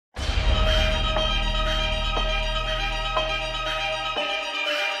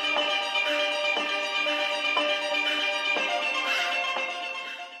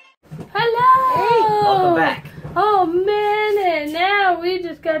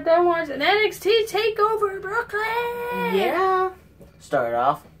right there watching NXT Takeover Brooklyn. Yeah. Started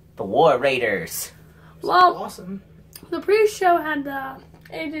off the War Raiders. Well, Awesome. the pre-show had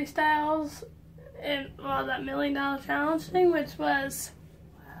AJ Styles and that $1 Million Challenge thing, which was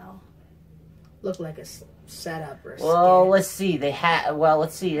Looked like a setup or Well, skit. let's see.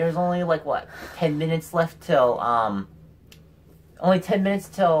 Let's see. There's only like 10 minutes left till only 10 minutes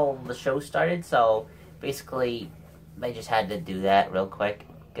till the show started. So basically, they just had to do that real quick,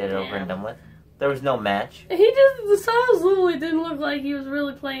 get it over and done with. There was no match. the Styles literally didn't look like he was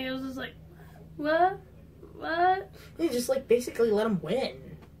really playing. It was just like, what? They just basically let him win.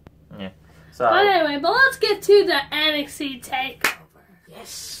 Yeah. So But anyway, let's get to the NXT Takeover.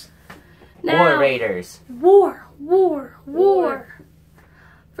 Yes. Now, War Raiders. War.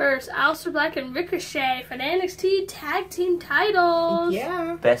 First, Aleister Black and Ricochet for the NXT Tag Team titles.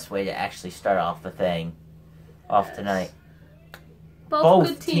 Yeah. Best way to actually start off the thing off tonight. Both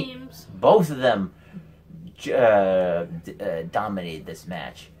good teams. Both of them dominated this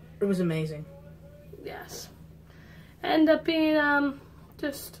match. It was amazing. Yes. End up being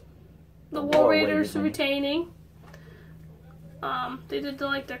just the War War Raiders Raiders retaining. They did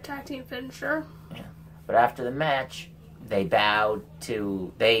their tag team finisher. Yeah. But after the match, they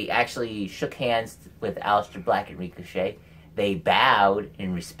actually shook hands with Aleister Black and Ricochet. They bowed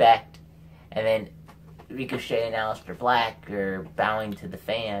in respect, and then Ricochet and Aleister Black are bowing to the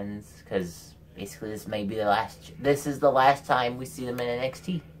fans because basically this is the last time we see them in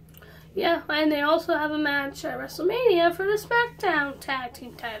NXT. Yeah, and they also have a match at WrestleMania for the SmackDown tag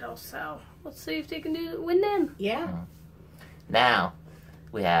team titles. So let's see if they can win them. Yeah. Now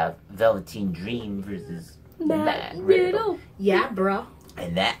we have Velveteen Dream versus Matt Riddle. Riddle. Yeah, bro.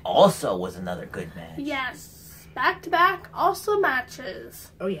 And that also was another good match. Yes, back-to-back awesome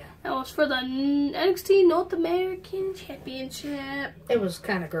matches. Oh, yeah. That was for the NXT North American Championship. It was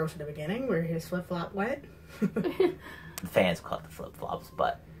kind of gross at the beginning where his flip-flop went. The fans caught the flip-flops,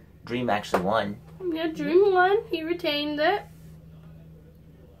 but Dream actually won. Yeah, Dream won. He retained it.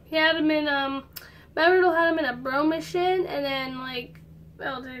 He had him in, Matt Riddle had him in a bro mission, and then,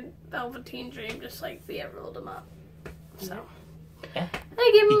 Velveteen Dream just, rolled him up. So. Yeah.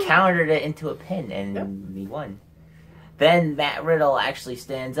 They give him... He countered it into a pin, and he won. Then Matt Riddle actually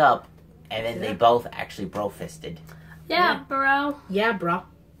stands up, and then they both actually bro-fisted. Yeah, bro. Yeah, bro.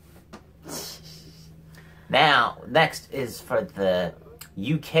 Now, next is for the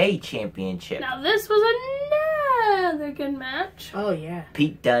UK Championship. Now, this was another good match. Oh, yeah.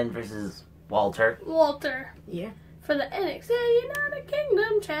 Pete Dunne versus Walter. Yeah. For the NXT United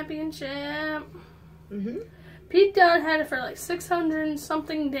Kingdom Championship. Mm-hmm. Pete Dunne had it for 600 and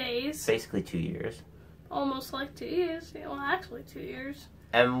something days. Basically 2 years. Almost 2 years. Yeah, well, actually 2 years.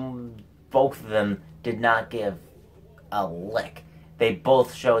 And both of them did not give a lick. They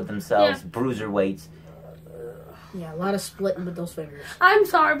both showed themselves bruiserweights. Yeah, a lot of splitting with those fingers. I'm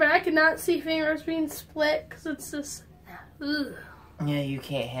sorry, but I cannot see fingers being split because it's just... Ugh. Yeah, you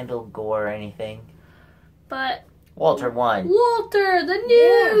can't handle gore or anything. But... Walter won. Walter, the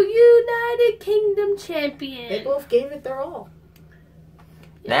new United Kingdom champion. They both gave it their all.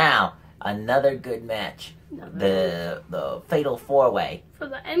 Now, another good match. The Fatal 4-Way. For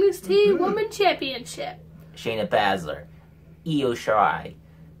the NXT Women's Championship. Shayna Baszler, Io Shirai,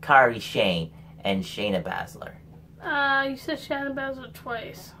 Kairi Sane, and Shayna Baszler. You said Shannon Baszler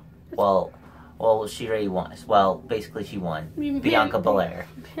twice. Well, she already won. Well, basically she won. Bianca Belair.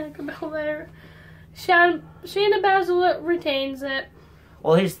 Bianca Belair. Shayna Baszler retains it.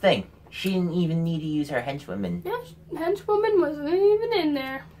 Well, here's the thing. She didn't even need to use her henchwomen. Yeah, henchwoman wasn't even in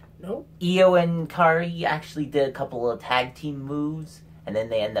there. Nope. Io and Kairi actually did a couple of tag team moves, and then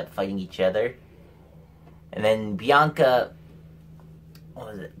they end up fighting each other. And then Bianca... What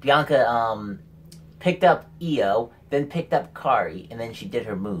was it? Bianca, picked up Io, then picked up Kairi, and then she did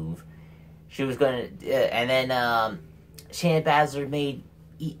her move. She was going to... and then, Shayna Baszler made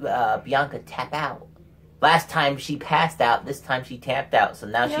Bianca tap out. Last time she passed out, this time she tapped out, so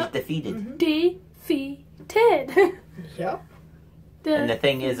now she's defeated. Mm-hmm. Defeated. Yep. And the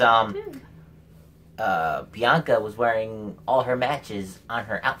thing is, Bianca was wearing all her matches on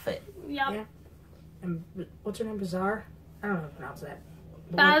her outfit. Yep. Yeah. And what's her name? Bizarre? I don't know how to pronounce that.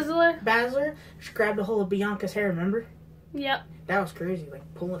 Baszler. Baszler. She grabbed a hold of Bianca's hair, remember? Yep. That was crazy,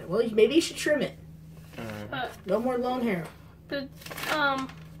 pulling it. Well, maybe you should trim it. No more long hair. But,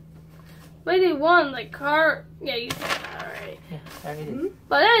 but they won, yeah, you said that already. Yeah, I did. Mm-hmm.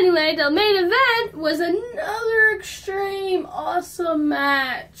 But anyway, the main event was another extreme awesome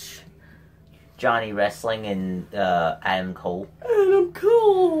match. Johnny Wrestling and Adam Cole. Adam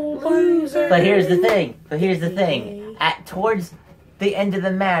Cole. But here's the thing. Towards the end of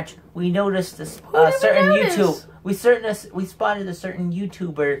the match, we noticed a did we certain notice? YouTube. We spotted a certain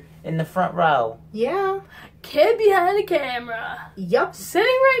YouTuber in the front row. Yeah. Kid behind the camera. Yup. Sitting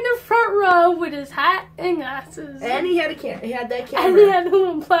right in the front row with his hat and glasses. And he had he had that camera. And he had a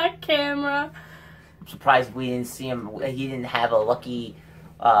little black camera. I'm surprised we didn't see him. He didn't have a lucky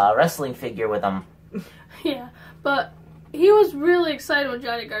wrestling figure with him. Yeah, but he was really excited when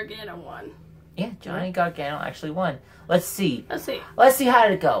Johnny Gargano won. Yeah, Johnny Gargano actually won. Let's see. Let's see. Let's see how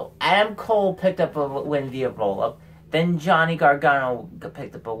did it go. Adam Cole picked up a win via roll-up. Then Johnny Gargano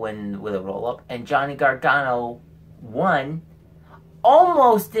picked up a win with a roll-up. And Johnny Gargano won.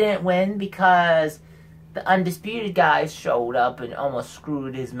 Almost didn't win because the Undisputed guys showed up and almost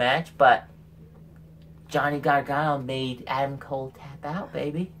screwed his match. But Johnny Gargano made Adam Cole tap out,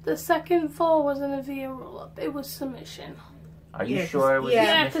 baby. The second fall wasn't a via roll-up. It was submission. Are you Yeah, sure it was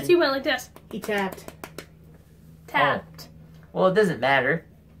Yeah, because he went like this. He tapped. Tapped. Well, it doesn't matter.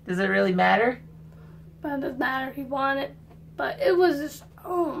 Does it really matter? But it doesn't matter. He won it. But it was just,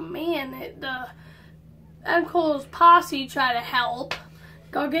 oh man, Adam Cole's posse tried to help.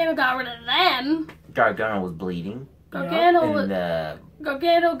 Gargano got rid of them. Gargano was bleeding. Gargano And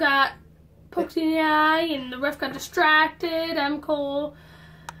got poked in the eye, and the ref got distracted. Adam Cole.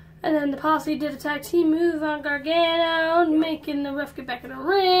 And then the posse did a tag team move on Gargano, making the ref get back in the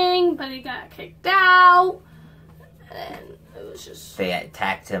ring, but he got kicked out. And it was just... They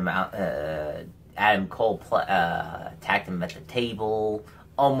attacked him out. Adam Cole attacked him at the table.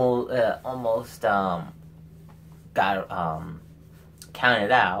 Almost got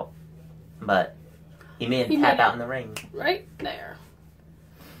counted out, but he made him tap out in the ring. Right there.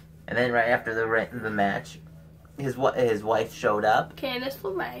 And then right after the match, his wife showed up. Candice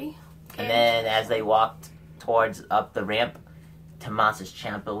LeRae. And then as they walked up the ramp, Tommaso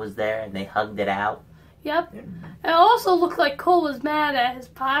Ciampa was there, and they hugged it out. Yep. It also looked like Cole was mad at his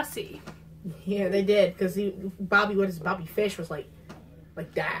posse. Yeah, they did, because Bobby Fish was like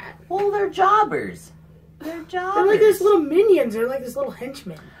that. Well, they're jobbers. They're jobbers. They're like these little minions. They're like these little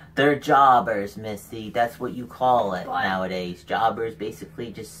henchmen. They're jobbers, Missy. That's what you call it What? nowadays. Jobbers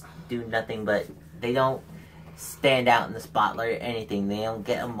basically just do nothing but they don't stand out in the spotlight or anything. They don't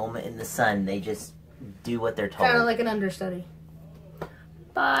get a moment in the sun. They just do what they're told. Kind of like an understudy.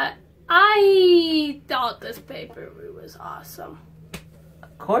 But I thought this pay-per-view was awesome.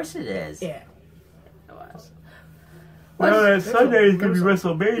 Of course it is. Yeah. It was. Well, Sunday's gonna be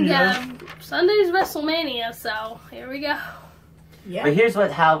WrestleMania. Yeah, Sunday's WrestleMania, so here we go. Yeah. But here's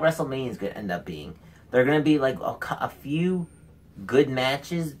how WrestleMania is gonna end up being. They're gonna be like a few good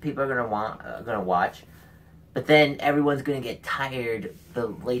matches people are gonna watch, but then everyone's gonna get tired the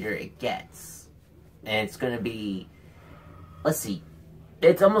later it gets, and it's gonna be. Let's see.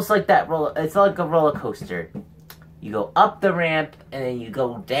 It's almost like it's like a roller coaster. You go up the ramp and then you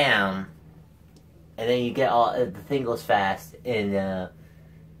go down, and then you get the thing goes fast, and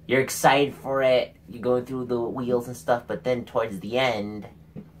you're excited for it. You're going through the wheels and stuff, but then towards the end,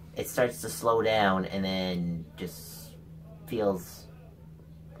 it starts to slow down, and then just feels,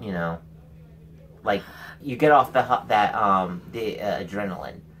 like you get off the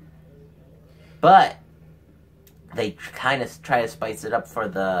adrenaline. But they kind of try to spice it up for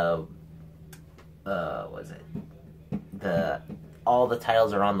all the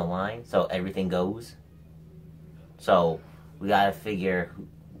titles are on the line, so everything goes. So we gotta figure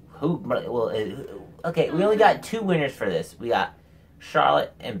okay, we only got 2 winners for this. We got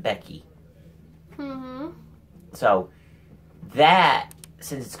Charlotte and Becky. Mm-hmm. So that,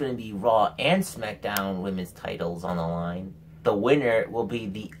 since it's going to be Raw and SmackDown women's titles on the line, the winner will be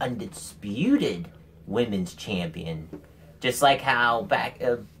the undisputed women's champion. Just like how back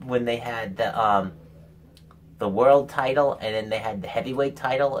when they had the world title, and then they had the heavyweight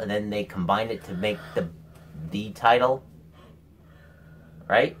title, and then they combined it to make the title.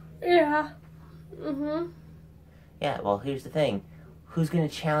 Right? Yeah. Mm-hmm. Yeah, well, here's the thing. Who's going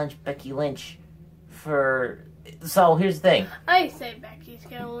to challenge Becky Lynch for... So, here's the thing. I say Becky's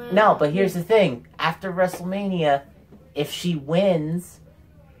gonna win. No, but here's the thing. After WrestleMania, if she wins,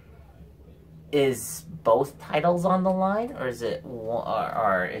 is both titles on the line? Or is it...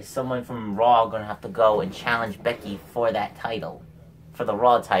 Or is someone from Raw going to have to go and challenge Becky for that title? For the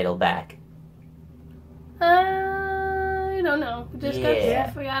Raw title back? I don't know. We just we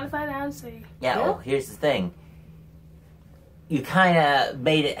gotta find out and see. Yeah, well, here's the thing. You kind of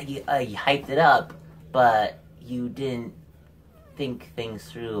made it, you hyped it up, but you didn't think things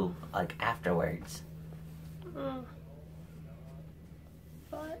through, like, afterwards.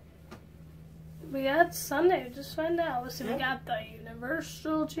 But We got Sunday. Just find out. Let's see. We got the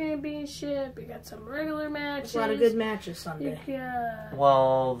Universal Championship. We got some regular matches. A lot of good matches Sunday.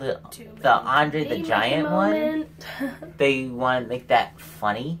 Well, the Andre the Giant one, they want to make that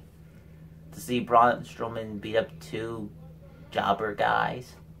funny. To see Braun Strowman beat up 2 jobber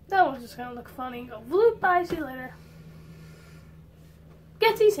guys. That one's just gonna look funny. Go, bloop, bye, see you later.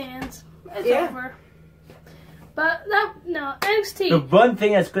 Get these hands. It's over. But NXT. The one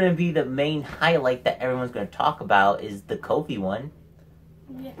thing that's going to be the main highlight that everyone's going to talk about is the Kofi one.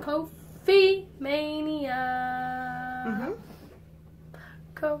 Yeah, Kofi Mania.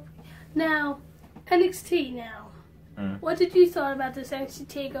 Kofi. Now, NXT now. What did you thought about this NXT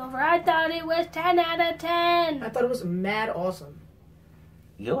Takeover? I thought it was 10 out of 10. I thought it was mad awesome.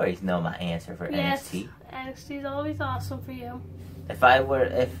 You already know my answer for NXT. NXT is always awesome for you. If I were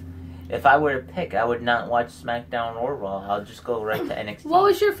to pick, I would not watch SmackDown or Raw. I'll just go right to NXT. What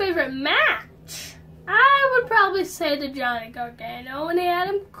was your favorite match? I would probably say the Johnny Gargano and the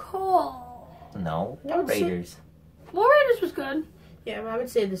Adam Cole. No, War Raiders. War Raiders was good. Yeah, I would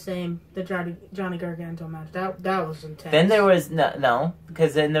say the same. The Johnny Gargano match. That was intense. Then there was no,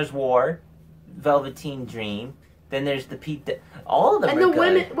 because then there's War, Velveteen Dream. Then there's the Pete. All of them. And the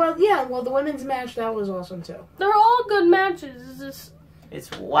women. Well, the women's match that was awesome too. They're all good matches.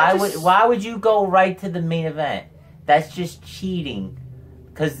 Why would you go right to the main event? That's just cheating.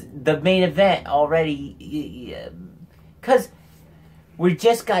 Because the main event already. Because we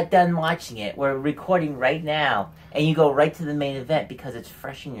just got done watching it. We're recording right now. And you go right to the main event because it's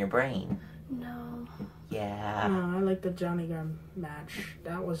fresh in your brain. No. Yeah. No, I like the Johnny Gargano match.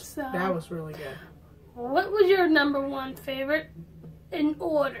 That was really good. What was your number 1 favorite in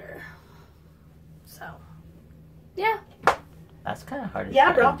order? So, yeah. That's kind of hard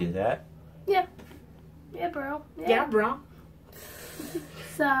to do that. Yeah. Yeah, bro. Yeah, bro.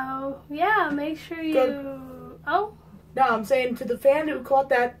 So, yeah, make sure you... Oh? No, I'm saying to the fan who caught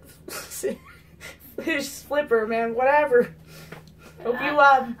that fish flipper, man, whatever.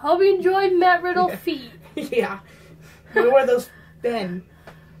 Hope you enjoyed Matt Riddle feet. Yeah. Where were those then?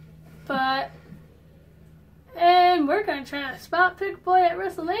 But... And we're going to try to spot Pickleboy at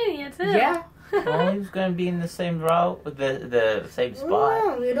WrestleMania, too. Yeah. Well, he's going to be in the same route with the same spot.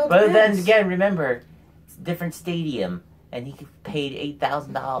 Well, but then again, remember, it's a different stadium, and he paid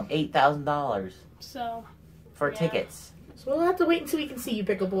 $8,000 for tickets. So we'll have to wait until we can see you,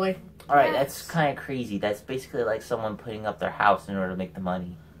 Pickleboy. All right, that's kind of crazy. That's basically like someone putting up their house in order to make the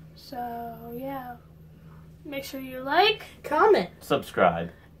money. So, yeah. Make sure you like, comment, subscribe.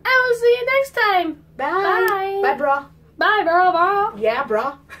 And we'll see you next time. Bye. Bye. Bye, bro. Bye, bro. Yeah,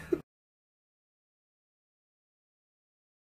 bro.